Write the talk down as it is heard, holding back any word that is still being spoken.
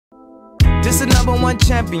This is #1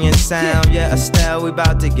 champion sound. Yeah, Estelle, we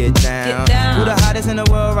about to get down. Who the hottest in the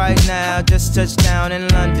world right now? Just touched down in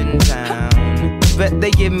London town. Bet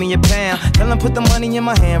they give me a pound. Tell them put the money in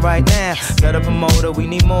my hand right now. Set up a motor, we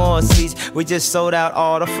need more seats. We just sold out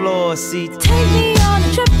all the floor seats. Take me on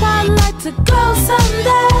a trip, I'd like to go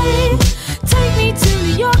someday. Take me to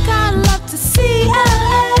New York, I'd love to see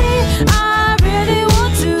LA. I really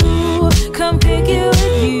want to come pick you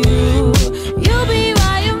with you. You'll be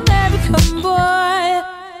my American boy.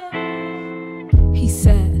 He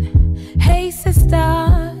said, hey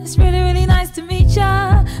sister, it's really nice to meet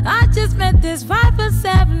ya. I just met this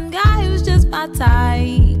 5'7" guy who's just my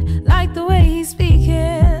type. Like the way he's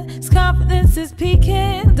speaking, his confidence is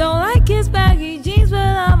peaking. Don't like his baggy jeans, but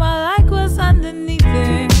I like what's underneath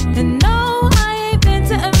it. And no, I ain't been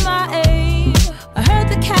to MIA. I heard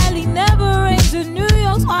the Cali never rains and New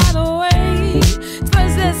York's wide awake.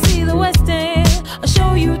 First let's see the West End, I'll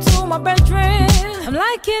show you to my bedroom. I'm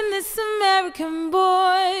liking this American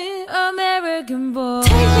boy, American boy.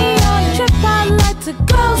 Take me on a trip, I'd like to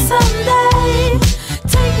go someday.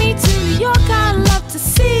 Take me to New York, I'd love to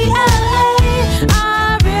see LA.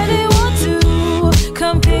 I really want to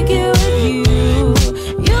come pick you with you.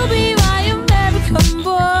 You'll be my American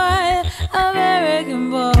boy,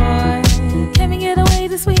 American boy. Can we get away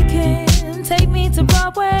this weekend? Take me to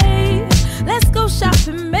Broadway. Let's go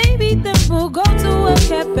shopping, maybe then we'll go to a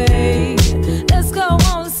cafe. Let's go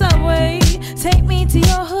on the subway, take me to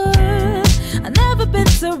your hood. I've never been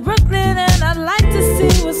to Brooklyn and I'd like to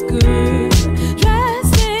see what's good.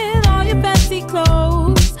 Dressed in all your fancy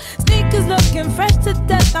clothes, sneakers looking fresh to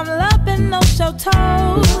death. I'm loving no show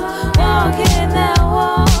toes. Walking that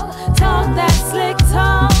walk, talk that slick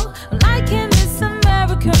talk. I'm liking this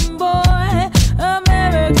American boy,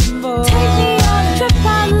 American boy. Take me on a trip,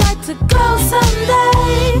 I'd like to go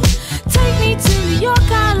someday. Take me to New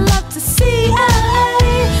York, I'd love to see LA.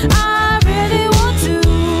 I really want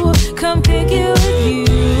to come pick you with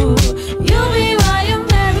you. You'll be my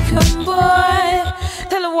American boy.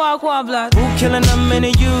 Tell him walk one block. Who killing them in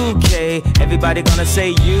the UK? Everybody gonna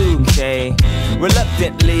say UK.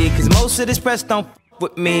 Reluctantly, cause most of this press don't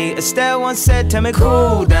with me. Estelle once said, tell me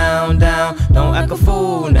cool down, down. Don't act a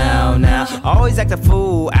fool now, now. Always act a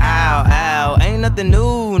fool, ow, ow. Ain't nothing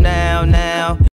new now, now.